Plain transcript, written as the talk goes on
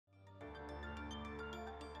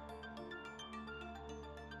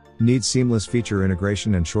Need seamless feature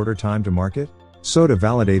integration and shorter time to market?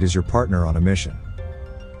 SODA.Validate is your partner on a mission.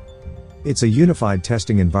 It's a unified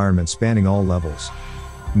testing environment spanning all levels.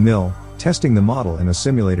 MIL, testing the model in a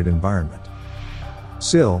simulated environment.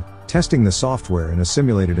 SIL, testing the software in a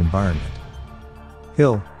simulated environment.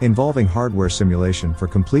 HIL, involving hardware simulation for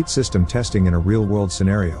complete system testing in a real-world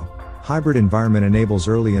scenario. Hybrid environment enables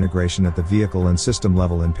early integration at the vehicle and system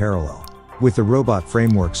level in parallel. With the robot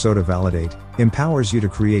framework SODA.Validate, empowers you to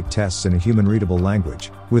create tests in a human-readable language,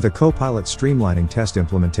 with a co-pilot streamlining test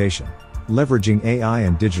implementation. Leveraging AI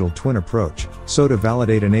and digital twin approach,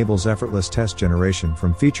 SODA.Validate enables effortless test generation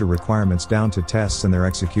from feature requirements down to tests and their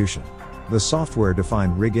execution. The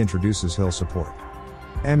software-defined rig introduces HIL support.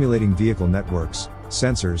 Emulating vehicle networks,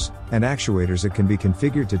 sensors, and actuators, it can be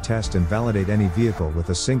configured to test and validate any vehicle with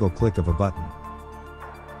a single click of a button.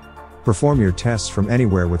 Perform your tests from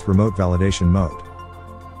anywhere with remote validation mode.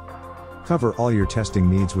 Cover all your testing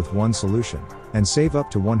needs with one solution, and save up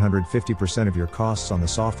to 150% of your costs on the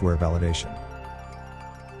software validation.